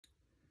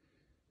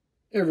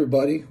Hey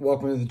everybody,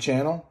 welcome to the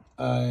channel.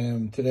 I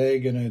am today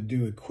going to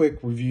do a quick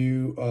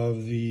review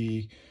of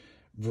the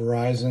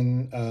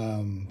Verizon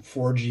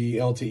 4G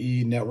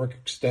LTE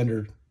Network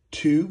Extender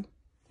 2.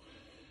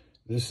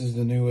 This is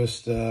the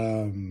newest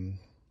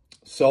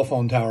cell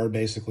phone tower,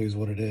 basically is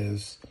what it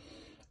is,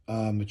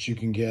 that you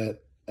can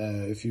get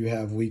if you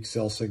have weak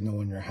cell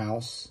signal in your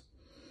house.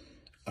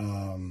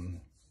 The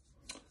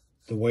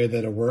way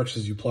that it works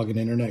is you plug an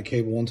internet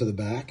cable into the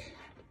back.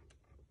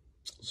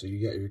 So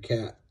you got your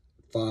Cat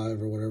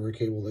 5 or whatever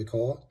cable they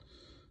call it.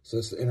 So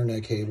that's the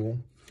internet cable.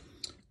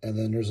 And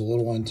then there's a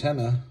little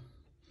antenna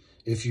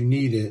if you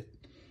need it.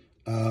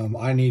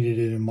 I needed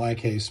it in my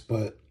case,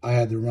 but I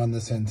had to run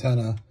this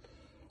antenna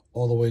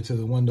all the way to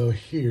the window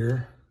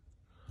here.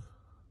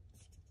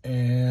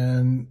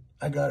 And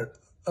I got it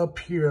up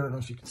here. I don't know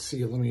if you can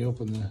see it. Let me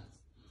open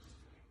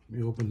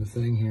the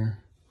thing here.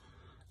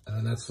 And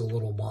then that's the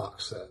little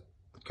box that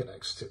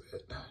connects to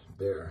it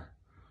there.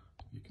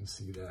 You can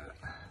see that.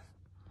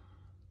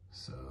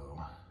 So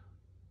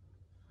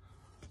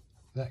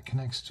that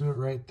connects to it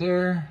right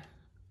there.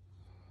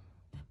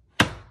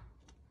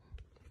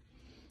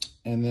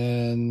 And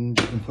then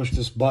you can push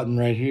this button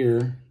right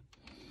here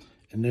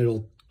and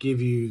it'll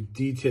give you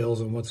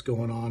details on what's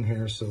going on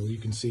here. So you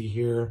can see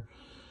here,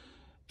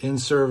 in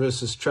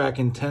service is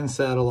tracking 10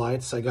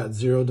 satellites. I got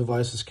 0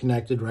 devices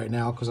connected right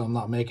now because I'm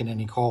not making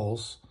any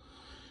calls.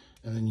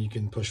 And then you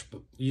can push,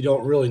 you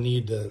don't really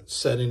need to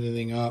set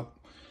anything up.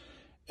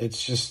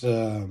 It's just,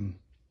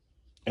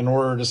 in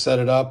order to set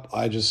it up,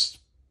 I just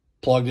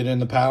plugged it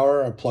into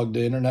power. I plugged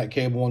the internet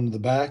cable into the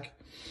back,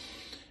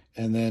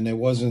 and then it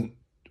wasn't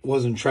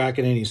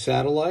tracking any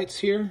satellites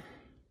here.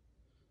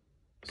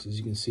 So as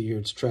you can see here,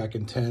 it's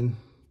tracking 10.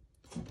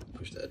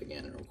 Push that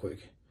again real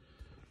quick.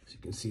 As you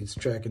can see, it's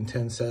tracking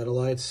 10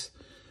 satellites.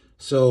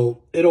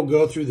 So it'll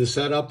go through the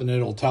setup and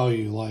it'll tell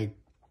you, like,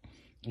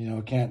 you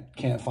know,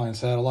 can't find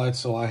satellites.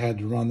 So I had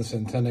to run this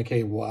antenna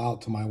cable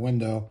out to my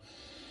window,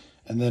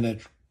 and then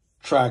it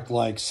tracked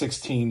like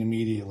 16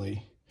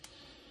 immediately.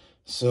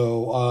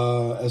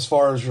 So as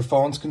far as your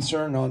phone's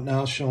concerned,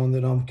 now showing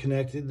that I'm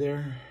connected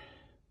there,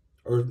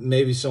 or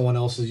maybe someone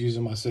else is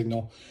using my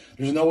signal.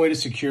 There's no way to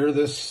secure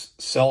this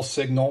cell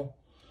signal.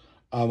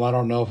 I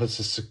don't know if it's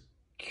a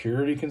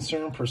security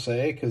concern per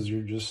se, because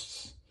you're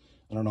just,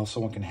 I don't know if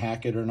someone can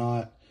hack it or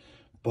not,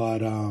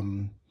 but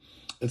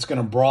it's going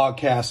to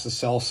broadcast the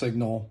cell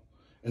signal.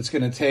 It's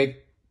going to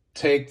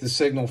take the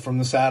signal from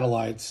the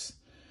satellites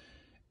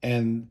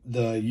and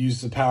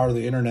use the power of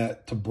the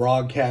internet to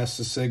broadcast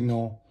the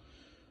signal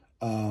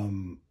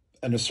in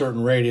a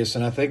certain radius.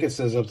 And I think it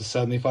says up to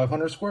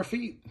 7,500 square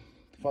feet,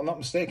 if I'm not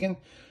mistaken.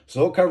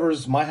 So it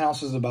covers, my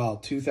house is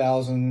about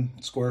 2,000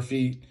 square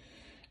feet,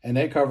 and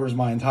it covers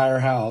my entire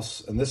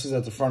house. And this is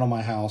at the front of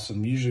my house,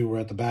 and usually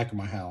we're at the back of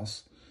my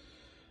house.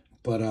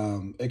 But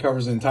it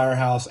covers the entire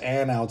house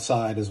and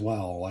outside as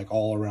well, like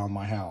all around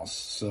my house.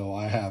 So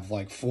I have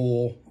like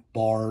full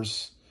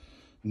bars,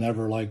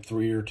 never like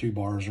 3 or 2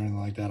 bars or anything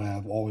like that. I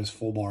have always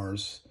full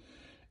bars,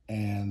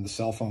 and the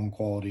cell phone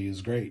quality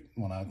is great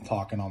when I'm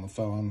talking on the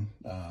phone.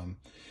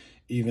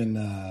 Even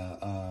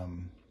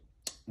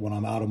when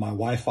I'm out of my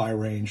Wi-Fi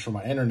range for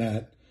my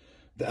internet,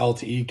 the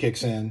LTE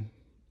kicks in,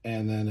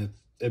 and then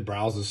it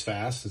browses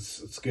fast.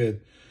 It's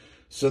good.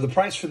 So the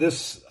price for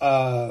this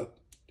 4G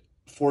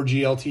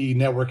LTE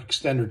Network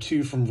Extender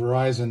 2 from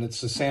Verizon,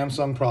 it's a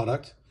Samsung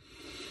product,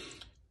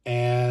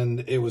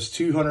 and it was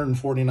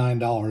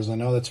 $249. I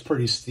know that's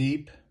pretty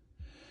steep,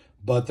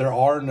 but there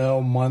are no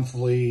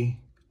monthly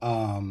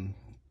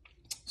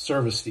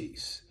service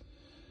fees.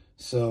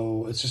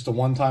 So it's just a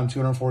one-time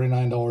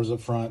 $249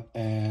 up front,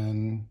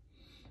 and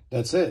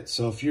that's it.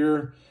 So if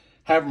you're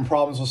having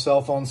problems with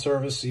cell phone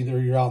service, either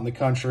you're out in the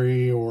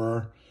country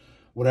or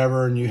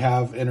whatever, and you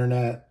have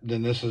internet,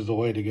 then this is the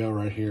way to go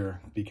right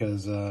here.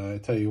 Because I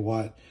tell you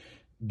what,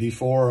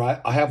 before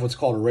I have what's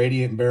called a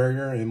radiant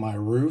barrier in my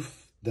roof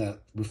that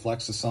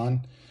reflects the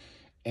sun,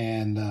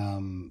 and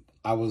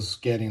I was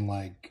getting,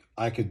 like,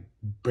 I could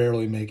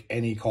barely make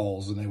any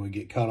calls and they would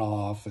get cut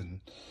off.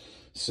 And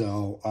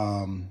so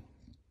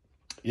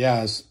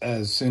yeah,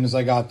 as soon as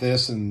I got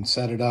this and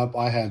set it up,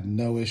 I had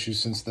no issues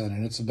since then.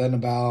 And it's been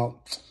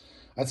about,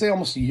 I'd say,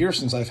 almost a year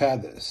since I've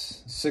had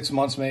this. 6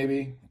 months,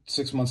 maybe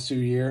 6 months to a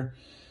year.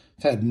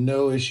 I've had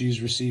no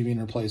issues receiving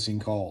or placing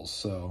calls.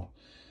 So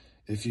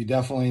if you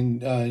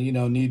definitely you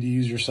know, need to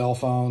use your cell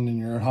phone and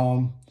you're at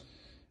home,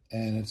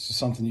 and it's just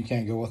something you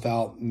can't go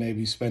without,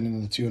 maybe spending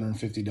the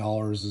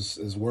 $250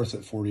 is worth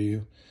it for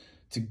you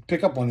to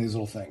pick up one of these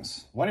little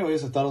things. Well,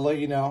 anyways, I thought I'd let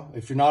you know.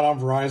 If you're not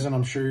on Verizon,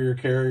 I'm sure your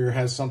carrier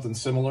has something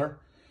similar.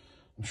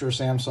 I'm sure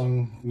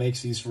Samsung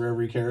makes these for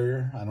every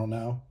carrier. I don't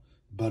know.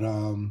 But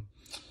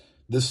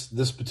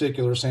this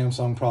particular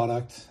Samsung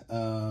product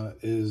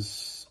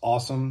is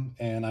awesome,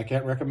 and I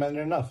can't recommend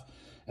it enough.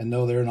 And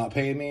no, they're not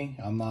paying me.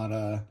 I'm not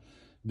a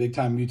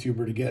big-time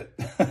YouTuber to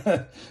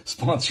get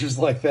sponsors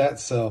like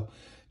that. So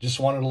just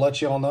wanted to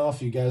let you all know,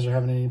 if you guys are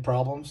having any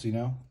problems, you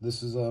know,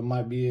 this is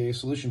might be a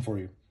solution for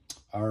you.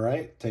 All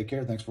right, take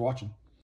care. Thanks for watching.